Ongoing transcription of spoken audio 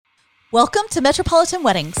Welcome to Metropolitan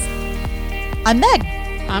Weddings. I'm Meg.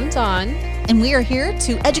 I'm Dawn. And we are here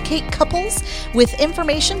to educate couples with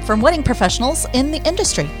information from wedding professionals in the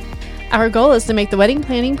industry. Our goal is to make the wedding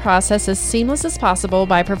planning process as seamless as possible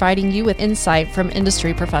by providing you with insight from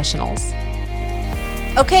industry professionals.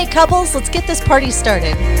 Okay, couples, let's get this party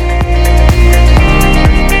started.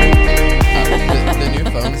 The new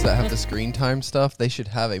phones that have the screen time stuff, they should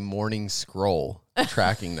have a morning scroll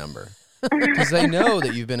tracking number. Because they know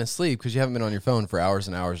that you've been asleep because you haven't been on your phone for hours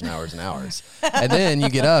and hours and hours and hours. And then you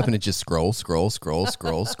get up and it just scroll. I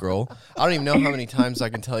don't even know how many times I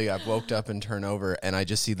can tell you I've woke up and turned over and I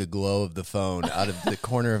just see the glow of the phone out of the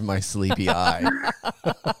corner of my sleepy eye.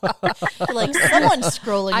 Like someone's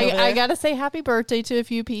scrolling over there. I got to say happy birthday to a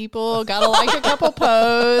few people. Got to like a couple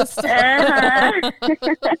posts.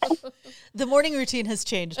 The morning routine has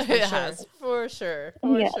changed for It sure. has, for sure.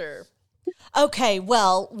 Okay,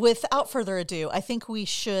 well, without further ado, I think we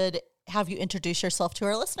should have you introduce yourself to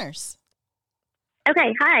our listeners.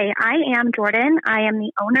 Okay, hi, I am Jordan. I am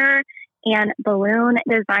the owner and balloon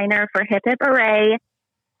designer for Hip Hip Array.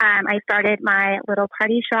 I started my little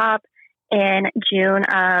party shop in June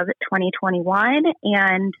of 2021,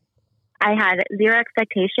 and I had zero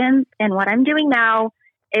expectations. And what I'm doing now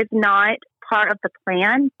is not part of the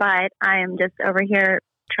plan, but I'm just over here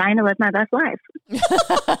trying to live my best life. So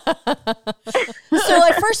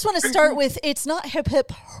I first want to start with, it's not Hip Hip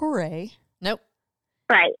Hooray. Nope.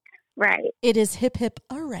 Right. It is Hip Hip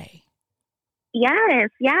Array.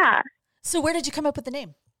 Yes, yeah. So where did you come up with the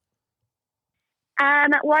name?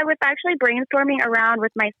 Well, I was actually brainstorming around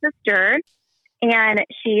with my sister, and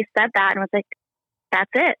she said that and was like,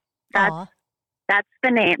 that's it. That's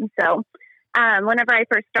the name. So whenever I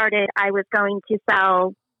first started, I was going to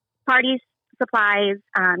sell party supplies,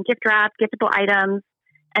 gift wrap, giftable items,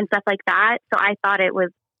 and stuff like that. So I thought it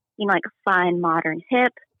was, like fun, modern,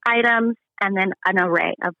 hip items, and then an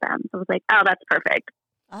array of them. So I was like, oh, that's perfect.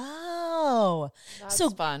 Oh, That's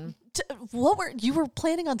so fun. You were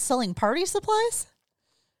planning on selling party supplies?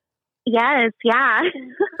 Yes, yeah.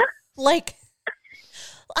 Like,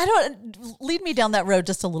 lead me down that road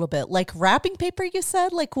just a little bit. Like wrapping paper, you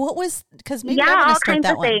said? Like what was, because maybe I want all to start kinds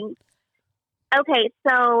that of one. things. Okay,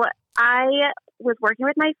 so I was working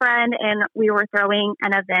with my friend, and we were throwing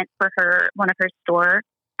an event for one of her store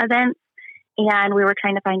events, and we were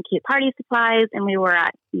trying to find cute party supplies, and we were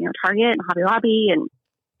at Target and Hobby Lobby and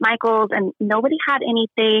Michael's, and nobody had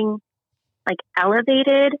anything like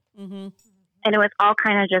elevated, Mm-hmm. and it was all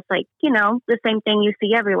kind of just like the same thing you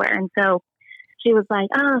see everywhere. And so she was like,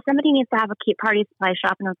 "Oh, somebody needs to have a cute party supply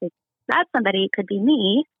shop," and I was like, "That somebody could be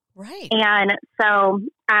me." Right. And so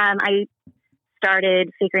I started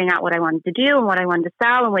figuring out what I wanted to do and what I wanted to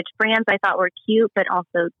sell and which brands I thought were cute, but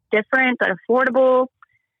also different, but affordable.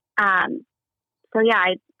 So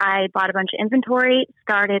yeah, I bought a bunch of inventory,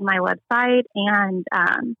 started my website, and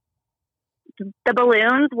the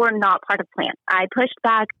balloons were not part of plan. I pushed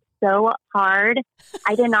back so hard.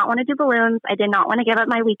 I did not want to do balloons. I did not want to give up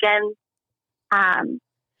my weekends.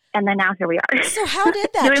 And then now here we are. So how did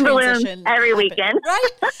that doing balloons transition every happen? weekend?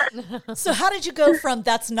 Right? So how did you go from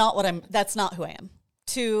that's not who I am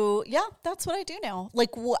to that's what I do now? Like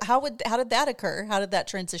how did that occur? How did that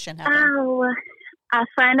transition happen? Oh, a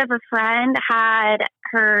friend of a friend had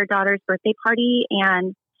her daughter's birthday party,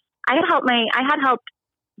 and I had helped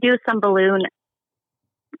do some balloon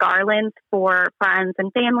garlands for friends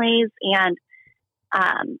and families, and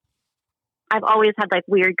I've always had like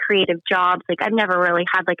weird creative jobs. Like I've never really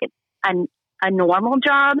had like a normal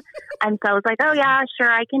job. And so I was like, oh yeah,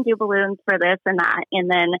 sure. I can do balloons for this and that.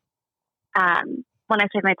 And then, when I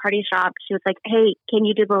started my party shop, she was like, hey, can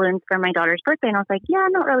you do balloons for my daughter's birthday? And I was like, yeah,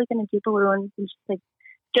 I'm not really going to do balloons. And she's like,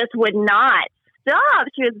 just would not stop.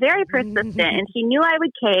 She was very persistent, and she knew I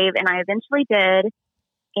would cave, and I eventually did.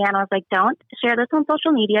 And I was like, don't share this on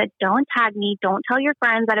social media. Don't tag me. Don't tell your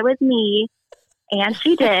friends that it was me. And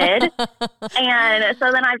she did. And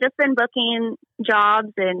so then I've just been booking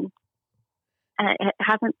jobs, and it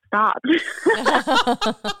hasn't stopped.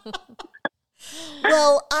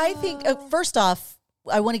 Well, I think first off,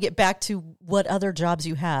 I want to get back to what other jobs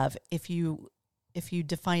you have. If you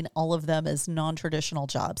define all of them as non-traditional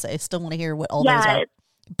jobs, I still want to hear what all those are.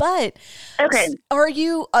 But okay, are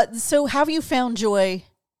you? So have you found joy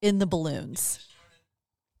in the balloons?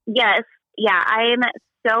 Yes. Yeah, I'm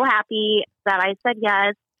so happy that I said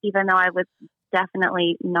yes, even though I was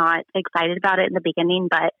definitely not excited about it in the beginning.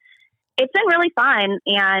 But it's been really fun,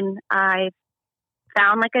 and I've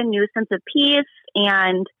found like a new sense of peace,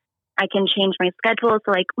 and I can change my schedule.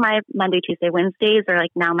 So like my Monday, Tuesday, Wednesdays are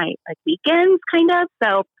like now my like weekends kind of.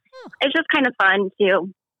 So it's just kind of fun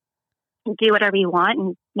to do whatever you want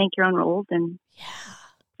and make your own rules and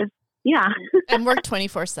yeah. And work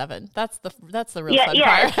 24/7. That's the real fun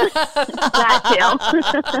part. That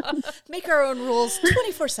too. Make our own rules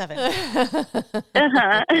 24/7.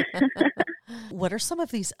 What are some of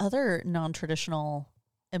these other non-traditional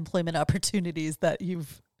employment opportunities that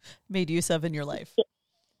you've made use of in your life?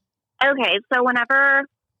 Okay, so whenever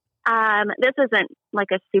this isn't like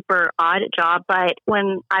a super odd job, but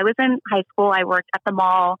when I was in high school, I worked at the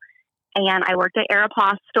mall. And I worked at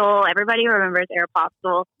Aeropostale. Everybody remembers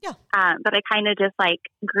Aeropostale. Yeah. But I kind of just like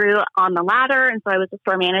grew on the ladder. And so I was a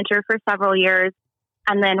store manager for several years.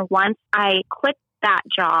 And then once I quit that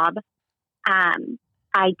job, I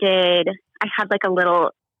had like a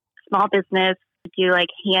little small business to do like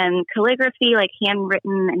hand calligraphy, like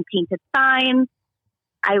handwritten and painted signs.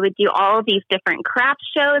 I would do all of these different craft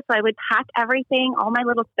shows. So I would pack everything, all my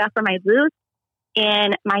little stuff for my booth,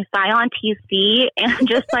 in my Scion TC and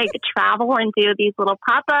just like travel and do these little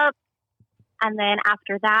pop-ups. And then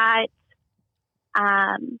after that,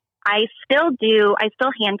 I still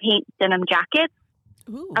hand paint denim jackets.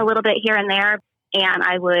 Ooh. A little bit here and there. And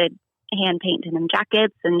I would hand paint denim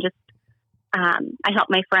jackets and just, I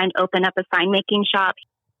helped my friend open up a sign making shop,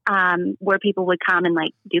 where people would come and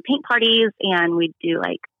like do paint parties, and we'd do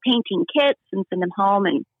like painting kits and send them home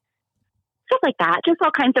and stuff like that. Just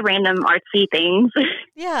all kinds of random artsy things.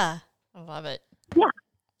 Yeah. I love it. Yeah.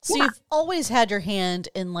 So you've always had your hand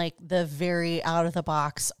in like the very out of the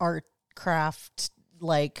box art craft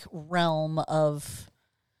like realm of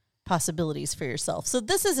possibilities for yourself. So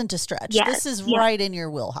this isn't a stretch. Yes. This is right in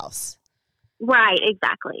your wheelhouse. Right,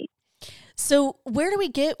 exactly. So where do we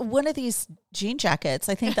get one of these jean jackets?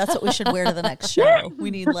 I think that's what we should wear to the next show.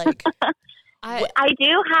 We need like I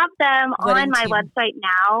do have them on my website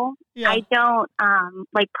now. Yeah. I don't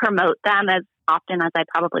like promote them as often as I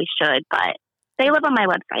probably should, but they live on my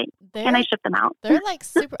website and I ship them out. They're like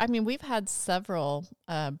super. I mean, we've had several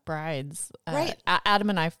brides. Right. Adam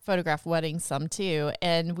and I photograph weddings some too,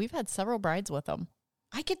 and we've had several brides with them.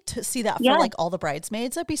 I get to see that for like all the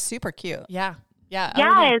bridesmaids. That'd be super cute. Yeah. Yeah.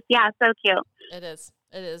 Yes. Yeah. So cute. It is.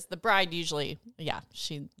 It is. The bride usually,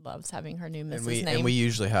 she loves having her new Mrs. name. And we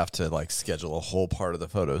usually have to like schedule a whole part of the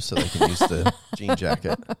photo so they can use the jean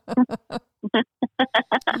jacket.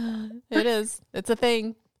 It is. It's a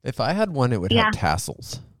thing. If I had one, it would have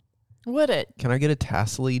tassels. Would it? Can I get a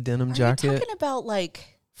tassel-y denim jacket? Are you talking about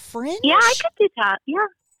like fringe? Yeah, I could do that. Yeah.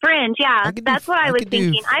 Fringe. Yeah. That's what I was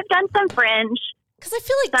thinking. I've done some fringe. Because I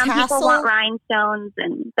feel like some people want rhinestones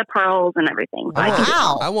and the pearls and everything. So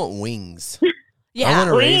I want wings. Yeah, I want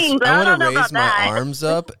to raise my that. arms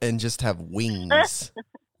up and just have wings.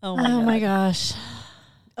 Oh my gosh.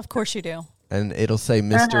 Of course you do. And it'll say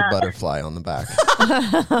Mr. Butterfly on the back.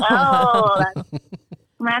 Oh, I'm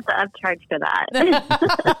going to have to upcharge for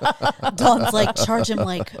that. Dawn's like, charge him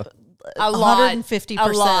like a lot. 150%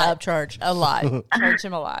 upcharge. A lot. Charge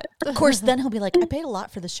him a lot. Of course, then he'll be like, I paid a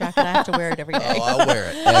lot for this jacket. I have to wear it every day. Oh, I'll wear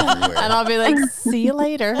it everywhere. And I'll be like, see you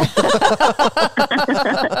later.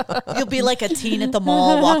 You'll be like a teen at the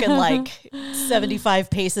mall walking like 75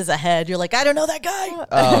 paces ahead. You're like, I don't know that guy.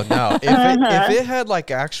 Oh, no. If it had like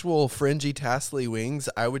actual fringy, tassely wings,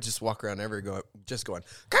 I would just walk around everywhere going,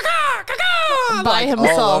 caca, caca, by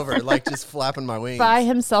himself. All over, like just flapping my wings. By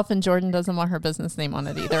himself, and Jordan doesn't want her business name on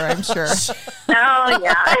it either, I'm sure. Oh,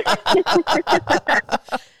 yeah.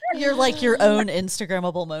 You're like your own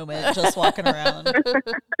Instagrammable moment, just walking around.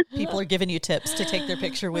 People are giving you tips to take their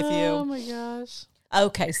picture with you. Oh, my gosh.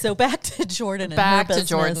 Okay, so back to Jordan and back her to business.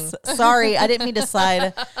 Jordan. Sorry, I didn't mean to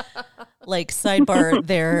sidebar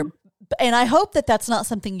there. And I hope that that's not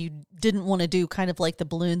something you didn't want to do, kind of like the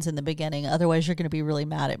balloons in the beginning. Otherwise, you're going to be really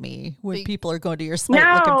mad at me when people are going to your site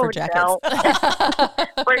looking for jackets. No.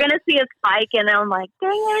 We're going to see a spike, and I'm like,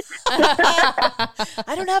 dang it.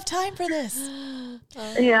 I don't have time for this.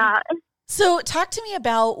 Yeah. So talk to me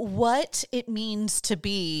about what it means to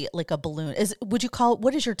be like a balloon. What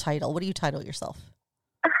is your title? What do you title yourself?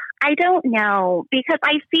 I don't know, because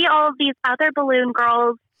I see all of these other balloon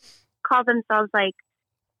girls call themselves like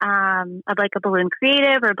a balloon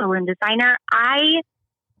creative or balloon designer. I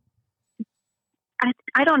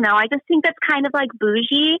don't know. I just think that's kind of like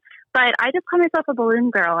bougie, but I just call myself a balloon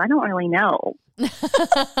girl. I don't really know.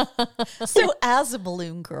 So as a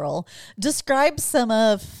balloon girl, describe some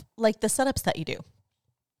of like the setups that you do.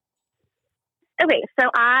 Okay. So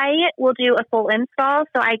I will do a full install.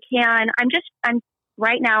 So I'm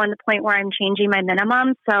right now in the point where I'm changing my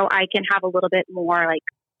minimum so I can have a little bit more like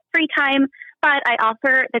free time. But I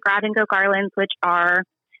offer the grab and go garlands, which are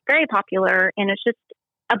very popular, and it's just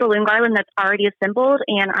a balloon garland that's already assembled.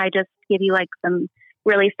 And I just give you like some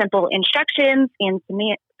really simple instructions and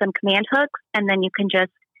some some command hooks, and then you can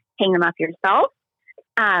just hang them up yourself.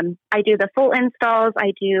 I do the full installs.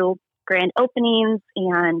 I do grand openings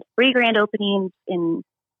and re-grand openings in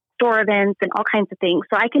store events and all kinds of things.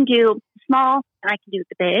 So I can do small and I can do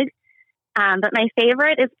the big. But my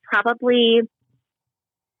favorite is probably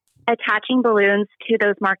attaching balloons to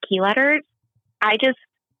those marquee letters.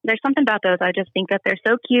 There's something about those. I just think that they're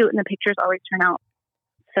so cute and the pictures always turn out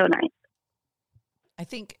so nice.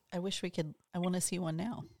 I want to see one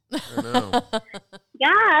now. I know.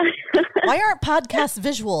 Yeah. Why aren't podcasts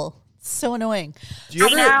visual? It's so annoying. Do you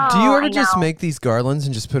ever just make these garlands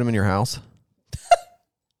and just put them in your house?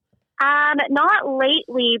 Not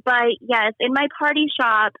lately, but yes, in my party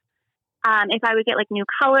shop, if I would get like new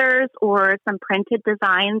colors or some printed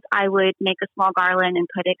designs, I would make a small garland and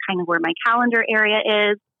put it kind of where my calendar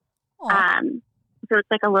area is. So it's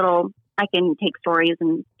like a little, I can take stories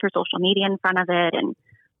and for social media in front of it and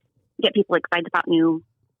get people excited about new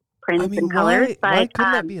prints and colors. But why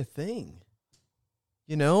couldn't that be a thing?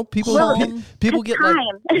 You know, people get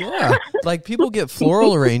like people get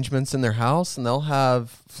floral arrangements in their house, and they'll have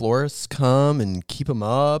florists come and keep them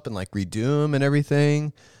up and like redo them and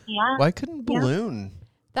everything. Yeah. Why couldn't balloon?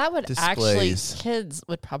 That would displays. actually, kids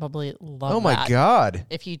would probably love. Oh my God!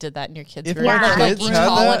 If you did that in your kids' if room, my like kids each had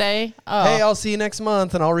holiday. That, hey, I'll see you next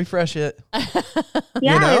month, and I'll refresh it. Yes,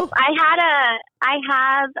 you know? I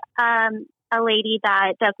have a lady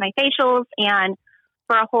that does my facials, and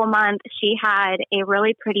for a whole month, she had a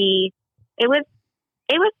really pretty. It was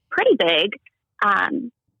pretty big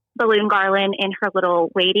balloon garland in her little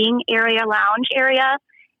waiting area, lounge area,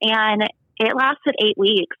 and it lasted 8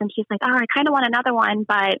 weeks. And she's like, "Oh, I kind of want another one,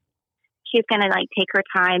 but she's going to like take her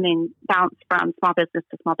time and bounce from small business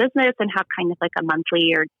to small business and have kind of like a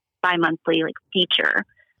monthly or bi-monthly like feature."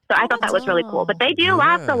 So I thought that was really cool. But they do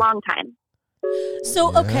last a long time.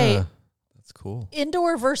 So okay, that's cool.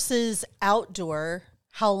 Indoor versus outdoor.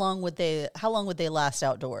 How long would they last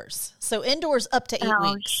outdoors? So indoors up to 8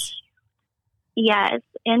 weeks. Yes,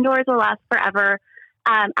 indoors will last forever.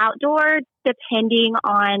 Outdoor, depending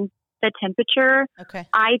on the temperature. Okay.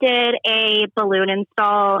 I did a balloon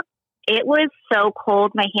install. It was so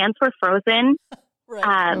cold. My hands were frozen,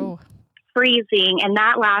 freezing. And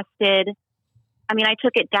that lasted, I mean, I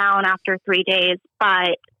took it down after 3 days,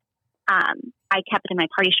 but I kept it in my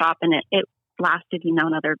party shop and it lasted,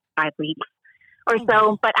 another 5 weeks or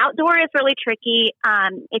so. But outdoor is really tricky.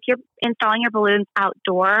 If you're installing your balloons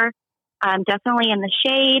outdoor, definitely in the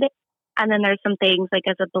shade. And then there's some things like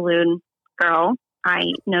as a balloon girl,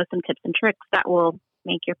 I know some tips and tricks that will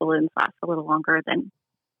make your balloons last a little longer than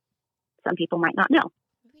some people might not know.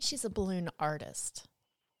 Maybe she's a balloon artist.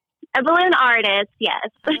 A balloon artist, yes.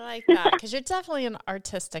 I like that because you're definitely an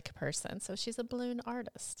artistic person. So she's a balloon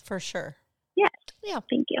artist. For sure. Yes. Yeah.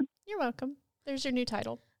 Thank you. You're welcome. There's your new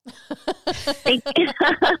title. Thank you.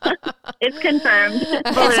 It's confirmed.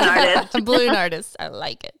 Balloon artist. Balloon artist. I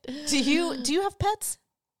like it. Do you have pets?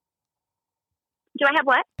 Do I have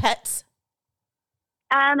what? Pets.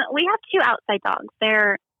 We have 2 outside dogs.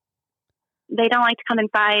 They don't like to come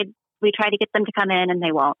inside. We try to get them to come in, and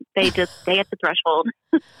they won't. They just stay at the threshold.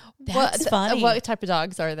 That's funny. What type of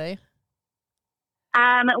dogs are they?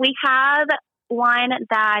 We have one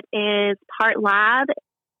that is part lab,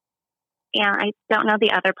 and I don't know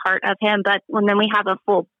the other part of him. But then we have a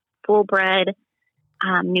full bred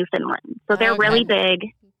Newfoundland. So they're really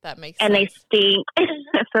big. That makes sense. And they stink,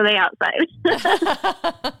 so they outside.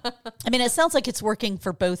 I mean, it sounds like it's working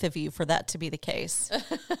for both of you for that to be the case.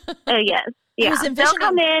 Yes. Yeah. They'll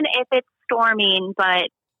come in if it's storming, but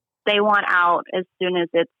they want out as soon as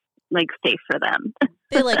it's like safe for them.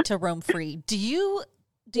 They like to roam free. Do you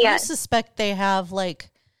suspect they have like,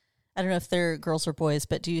 I don't know if they're girls or boys,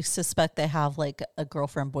 but do you suspect they have like a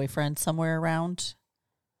girlfriend, boyfriend somewhere around?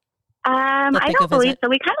 I don't believe so.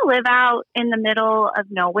 We kind of live out in the middle of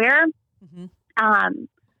nowhere. Mm-hmm.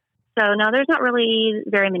 So no, there's not really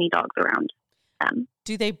very many dogs around.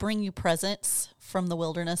 Do they bring you presents from the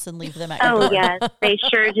wilderness and leave them at your door? Oh, yes, they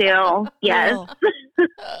sure do. Yes.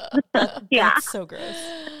 That's so gross.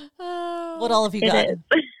 What all have you got?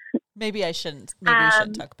 Maybe I shouldn't. Maybe we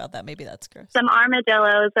shouldn't talk about that. Maybe that's gross. Some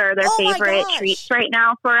armadillos are their favorite treats right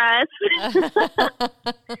now for us.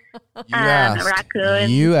 Raccoons.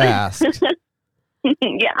 You asked.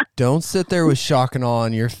 Yeah. Don't sit there with shock and awe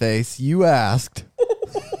on your face. You asked.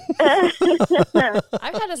 I've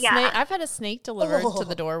had a snake. I've had a snake delivered to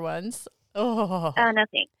the door once. Oh,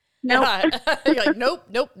 nothing. Nope. You're like,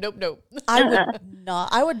 nope. I would not.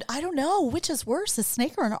 I don't know which is worse, a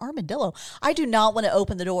snake or an armadillo. I do not want to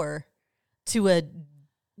open the door to a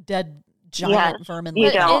dead giant vermin.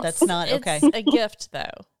 That's not okay. It's a gift,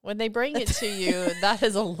 though. When they bring it to you, that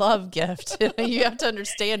is a love gift. You have to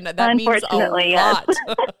understand that means a lot.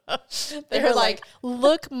 Yes. They're like,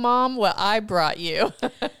 look, Mom, what I brought you.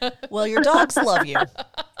 Well, your dogs love you.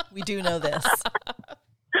 We do know this.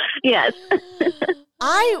 Yes.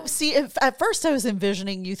 I see. At first, I was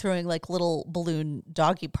envisioning you throwing like little balloon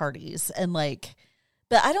doggy parties and like,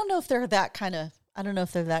 but I don't know if they're that kind of. I don't know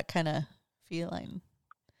if they're that kind of feeling.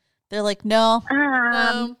 They're like, no,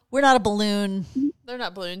 we're not a balloon. They're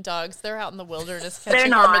not balloon dogs. They're out in the wilderness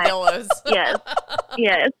catching armadillos. Yes.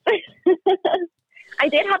 Yes. I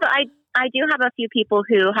do have a few people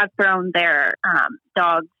who have thrown their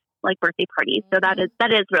dogs like birthday parties. So that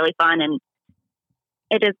is really fun, and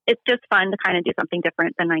it's just fun to kind of do something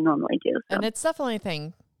different than I normally do. So. And it's definitely a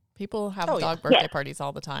thing. People have dog birthday parties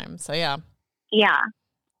all the time. So yeah.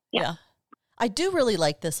 Yeah. I do really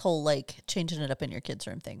like this whole like changing it up in your kids'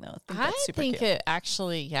 room thing, though. I think cute. It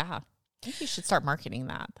actually, I think you should start marketing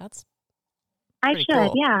that. That's I should,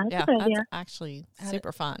 cool. yeah. That's a good idea. That's actually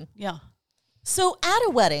super fun. Yeah. So at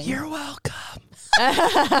a wedding, you're welcome. At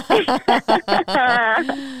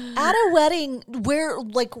a wedding,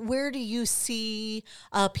 where do you see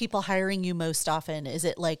people hiring you most often? Is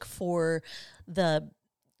it like for the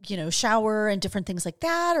shower and different things like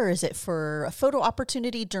that? Or is it for a photo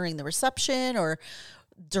opportunity during the reception or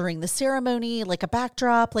during the ceremony, like a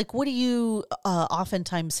backdrop? Like, what do you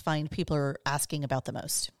oftentimes find people are asking about the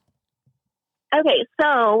most? Okay,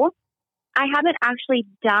 so I haven't actually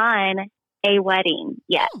done a wedding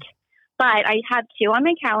yet, but I have two on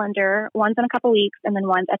my calendar. One's in a couple weeks and then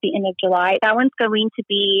one's at the end of July. That one's going to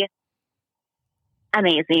be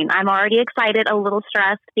amazing. I'm already excited, a little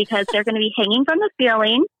stressed because they're going to be hanging from the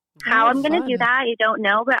ceiling. How I'm going to do that, I don't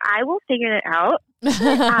know, but I will figure it out.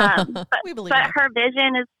 We believe but her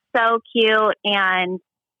vision is so cute, and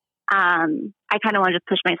I kind of want to just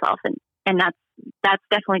push myself, and that's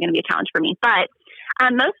definitely going to be a challenge for me. But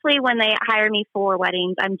mostly when they hire me for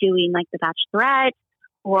weddings, I'm doing like the bachelorette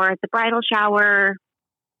or the bridal shower,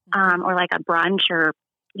 or like a brunch, or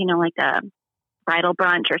like a bridal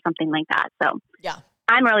brunch or something like that. So yeah,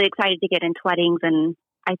 I'm really excited to get into weddings, and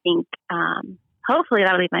I think hopefully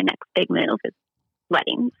that'll be my next big move is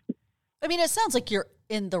weddings. I mean, it sounds like you're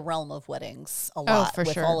in the realm of weddings a lot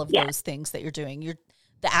with all of those things that you're doing.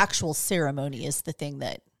 The actual ceremony is the thing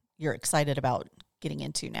that you're excited about getting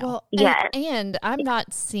into now. Well, and I'm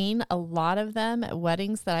not seeing a lot of them at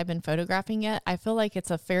weddings that I've been photographing yet. I feel like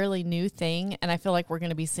it's a fairly new thing, and I feel like we're going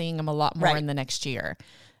to be seeing them a lot more in the next year.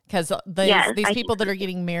 Because these people that are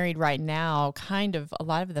getting married right now, kind of a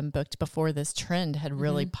lot of them booked before this trend had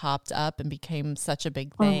really popped up and became such a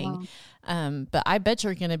big thing. But I bet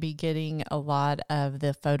you're going to be getting a lot of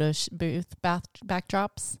the photo booth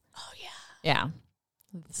backdrops. Oh yeah, yeah.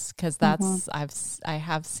 Because I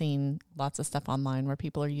have seen lots of stuff online where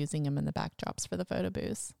people are using them in the backdrops for the photo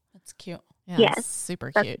booths. That's cute. Yeah, yes,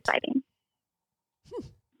 super that's cute. Exciting.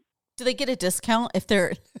 Do they get a discount if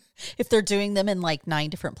they're doing them in like 9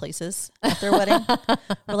 different places at their wedding?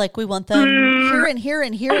 Or like, we want them here and here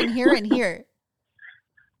and here and here and here.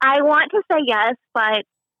 I want to say yes, but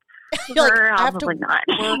I have to probably not.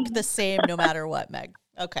 work the same no matter what, Meg.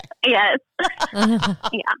 Okay. Yes.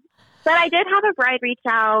 Yeah. But I did have a bride reach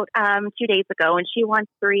out 2 days ago, and she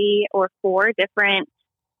wants 3 or 4 different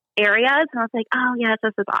areas. And I was like, oh, yes,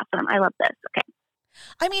 this is awesome. I love this. Okay.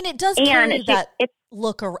 I mean, it does carry that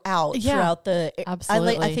look out throughout the.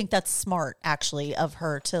 Absolutely. I think that's smart, actually, of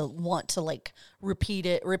her to want to like repeat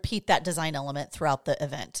that design element throughout the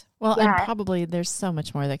event. Well, and probably there's so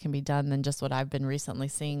much more that can be done than just what I've been recently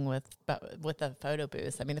seeing with the photo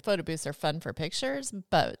booths. I mean, the photo booths are fun for pictures,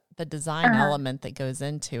 but the design element that goes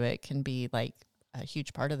into it can be like a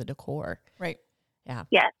huge part of the decor. Right. Yeah.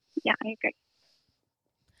 Yes. Yeah, I agree.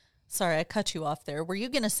 Sorry, I cut you off there. Were you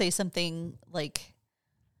going to say something like?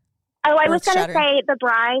 Oh, I was going to say the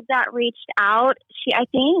bride that reached out, I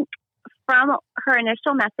think from her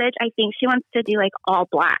initial message, I think she wants to do like all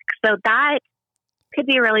black. So that could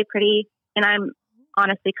be really pretty. And I'm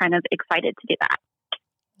honestly kind of excited to do that.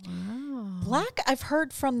 Wow. Black, I've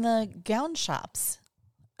heard from the gown shops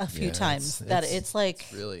a few times that it's like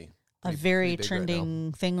really a very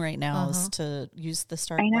trending thing right now is to use the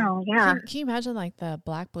star. I know, yeah. Can you imagine like the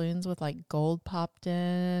black balloons with like gold popped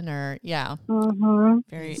in or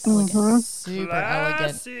very elegant, super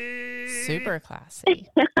elegant, super classy.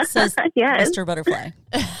 Says Mr. Butterfly.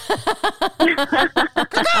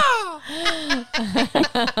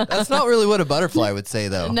 That's not really what a butterfly would say,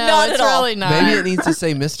 though. No, not it's at all. really not. Maybe it needs to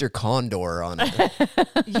say Mr. Condor on it.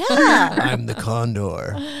 Yeah. I'm the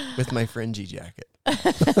Condor with my fringy jacket.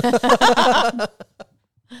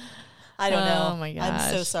 I don't know. Oh my gosh.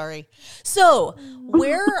 I'm so sorry. So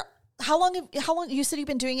how long, you said you've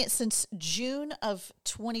been doing it since June of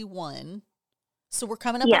 21. So we're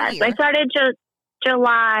coming up on a year. I started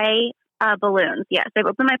July balloons. Yes, I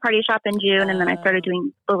opened my party shop in June, and then I started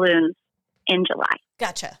doing balloons in July.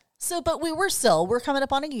 Gotcha. So, but we're coming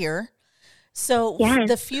up on a year. So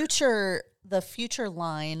the future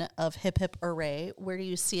line of Hip Hip Array, where do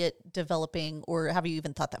you see it developing, or have you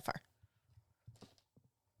even thought that far?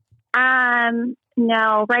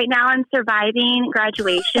 No, right now I'm surviving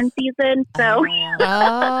graduation season. So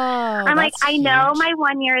I'm like, I know my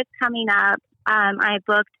 1 year is coming up. I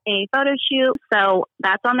booked a photo shoot, so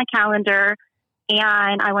that's on the calendar,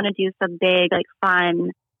 and I want to do some big, like,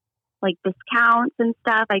 fun, like, discounts and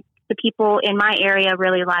stuff. Like, the people in my area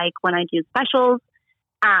really like when I do specials.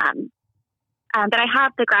 But I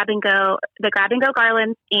have the grab and go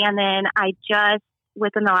garlands, and then I just,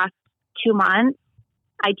 within the last 2 months,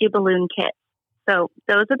 I do balloon kits. So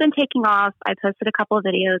those have been taking off. I posted a couple of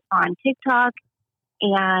videos on TikTok,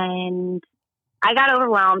 and I got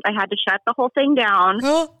overwhelmed. I had to shut the whole thing down,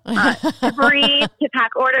 to breathe, to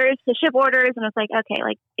pack orders, to ship orders. And I was like, okay,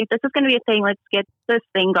 like, if this is going to be a thing, let's get this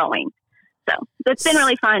thing going. So it's been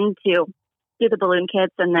really fun to do the balloon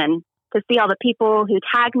kits, and then to see all the people who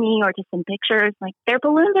tag me or to send pictures. Like, their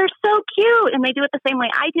balloons are so cute, and they do it the same way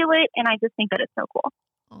I do it. And I just think that it's so cool.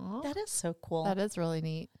 Aww. That is so cool. That is really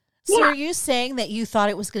neat. So are you saying that you thought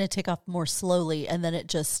it was going to take off more slowly, and then it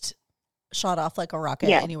just shot off like a rocket,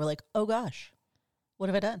 and you were like, oh gosh, what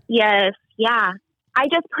have I done? Yes. Yeah. I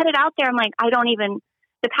just put it out there. I'm like,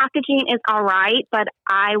 the packaging is all right, but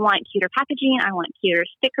I want cuter packaging. I want cuter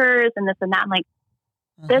stickers and this and that. I'm like,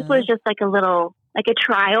 this was just like a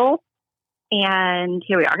trial. And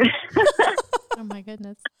here we are. Oh my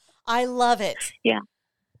goodness. I love it. Yeah.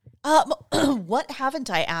 What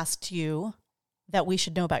haven't I asked you that we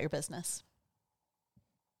should know about your business?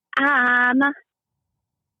 I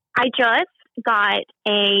just got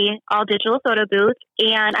a all digital photo booth,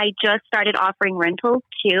 and I just started offering rentals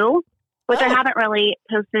too, which I haven't really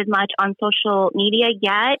posted much on social media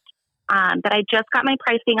yet. But I just got my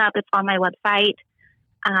pricing up. It's on my website.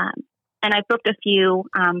 And I've booked a few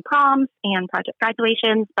proms and project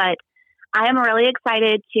graduations, but I am really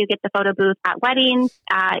excited to get the photo booth at weddings,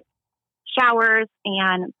 at showers,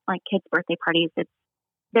 and like kids' birthday parties. It's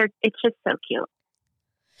just so cute.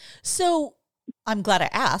 So I'm glad I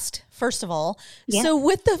asked, first of all. Yeah. So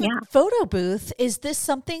with the photo booth, is this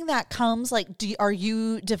something that comes like, are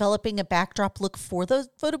you developing a backdrop look for the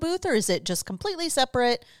photo booth, or is it just completely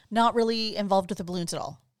separate, not really involved with the balloons at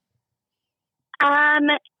all?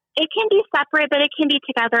 It can be separate, but it can be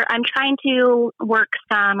together. I'm trying to work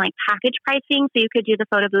some like package pricing, so you could do the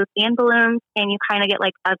photo booth and balloons, and you kind of get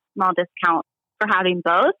like a small discount for having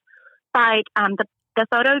both. But the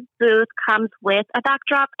photo booth comes with a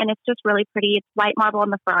backdrop, and it's just really pretty. It's white marble on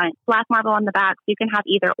the front, black marble on the back. So you can have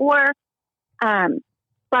either or.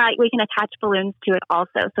 But we can attach balloons to it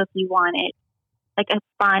also. So if you want it like a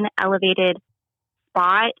fun, elevated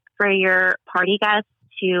spot for your party guests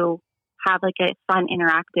to have like a fun,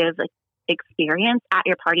 interactive like experience at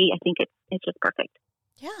your party, I think it's just perfect.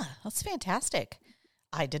 Yeah, that's fantastic.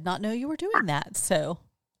 I did not know you were doing that. So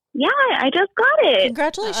yeah, I just got it.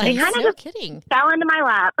 Congratulations. It kind of kidding. Fell into my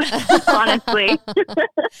lap, honestly.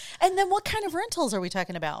 And then what kind of rentals are we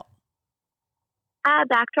talking about?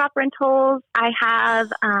 Backdrop rentals. I have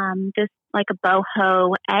this like a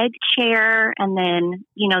boho egg chair, and then,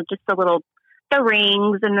 just the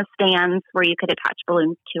rings and the stands where you could attach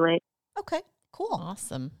balloons to it. Okay, cool.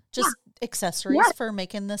 Awesome. Just accessories for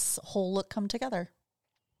making this whole look come together.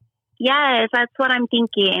 Yes, that's what I'm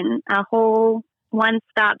thinking. A whole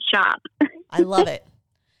one-stop shop. I love it.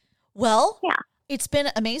 Well, it's been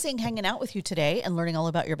amazing hanging out with you today and learning all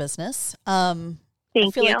about your business. Thank you.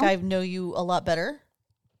 I feel like I know you a lot better,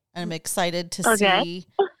 and I'm excited to see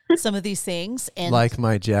some of these things. And like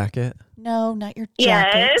my jacket? No, not your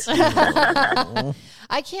jacket. Yes.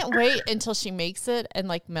 I can't wait until she makes it and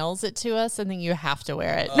like mails it to us, and then you have to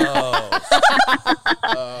wear it.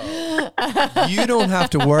 You don't have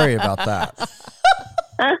to worry about that.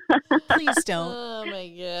 Please don't. Oh my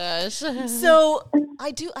gosh. So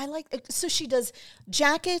so she does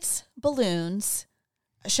jackets, balloons.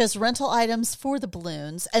 She has rental items for the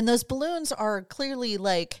balloons, and those balloons are clearly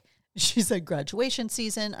like, she said graduation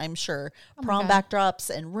season, I'm sure. Prom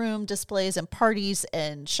backdrops and room displays and parties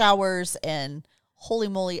and showers and holy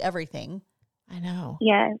moly, everything. I know.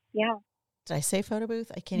 Yes, yeah. Did I say photo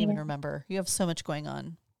booth? I can't even remember. You have so much going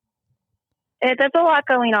on. There's a lot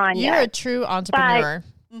going on. You're a true entrepreneur.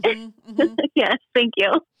 Mm-hmm, mm-hmm. Yes, thank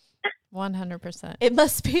you. 100%. It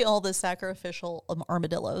must be all the sacrificial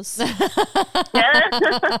armadillos.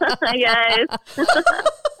 Yes.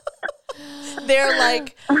 They're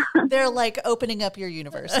like opening up your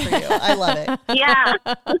universe for you. I love it. Yeah.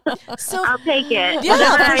 So I'll take it. Yeah,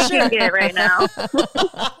 Whatever for I sure. can get right now.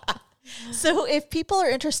 So if people are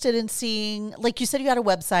interested in seeing, like you said, you had a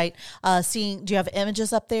website, do you have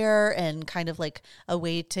images up there and kind of like a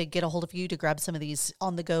way to get a hold of you to grab some of these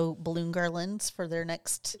on the go balloon garlands for their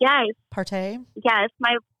next party? Yes.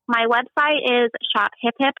 My website is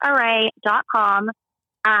shophiphiparray.com.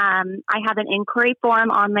 I have an inquiry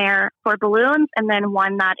form on there for balloons, and then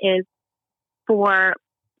one that is for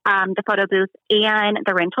the photo booth and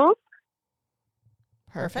the rentals.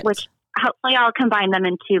 Perfect. Which hopefully I'll combine them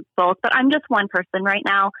into both, but I'm just one person right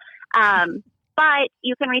now. But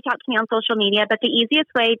you can reach out to me on social media, but the easiest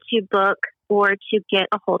way to book or to get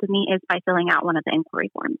a hold of me is by filling out one of the inquiry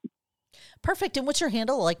forms. Perfect. And what's your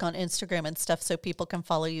handle like on Instagram and stuff so people can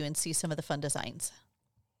follow you and see some of the fun designs?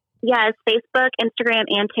 Yes, Facebook, Instagram,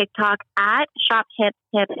 and TikTok at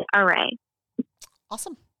shophiphiparray.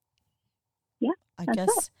 Awesome. Yeah.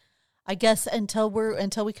 I guess until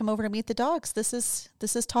we come over to meet the dogs, this is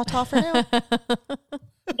ta-ta for now.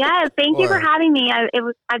 Yes, thank you for having me.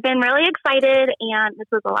 I've been really excited, and this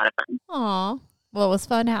was a lot of fun. Aw, well, it was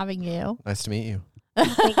fun having you. Nice to meet you.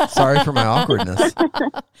 Sorry for my awkwardness,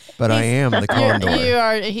 but I am the condor.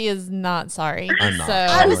 He is not sorry. I'm not. So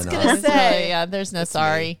I was gonna say, yeah, there's no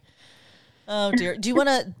sorry. Oh dear. Do you want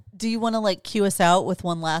to like cue us out with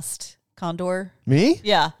one last condor? Me?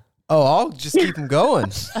 Yeah. Oh, I'll just keep them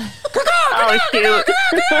going. Oh, shoot.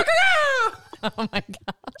 Oh my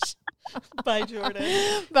gosh. Bye, Jordan.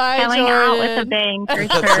 Bye, Going Jordan. out with a bang for sure.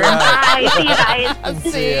 right. Bye. See you guys.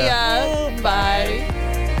 See ya. Bye.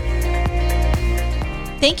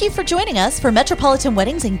 Thank you for joining us for Metropolitan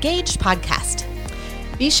Weddings Engaged podcast.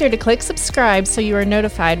 Be sure to click subscribe so you are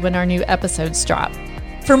notified when our new episodes drop.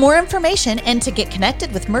 For more information and to get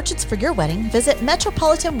connected with merchants for your wedding, visit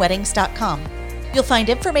metropolitanweddings.com. You'll find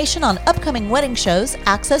information on upcoming wedding shows,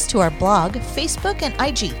 access to our blog, Facebook, and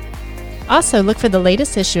IG. Also, look for the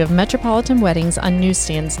latest issue of Metropolitan Weddings on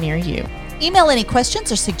newsstands near you. Email any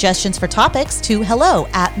questions or suggestions for topics to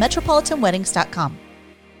hello@metropolitanweddings.com.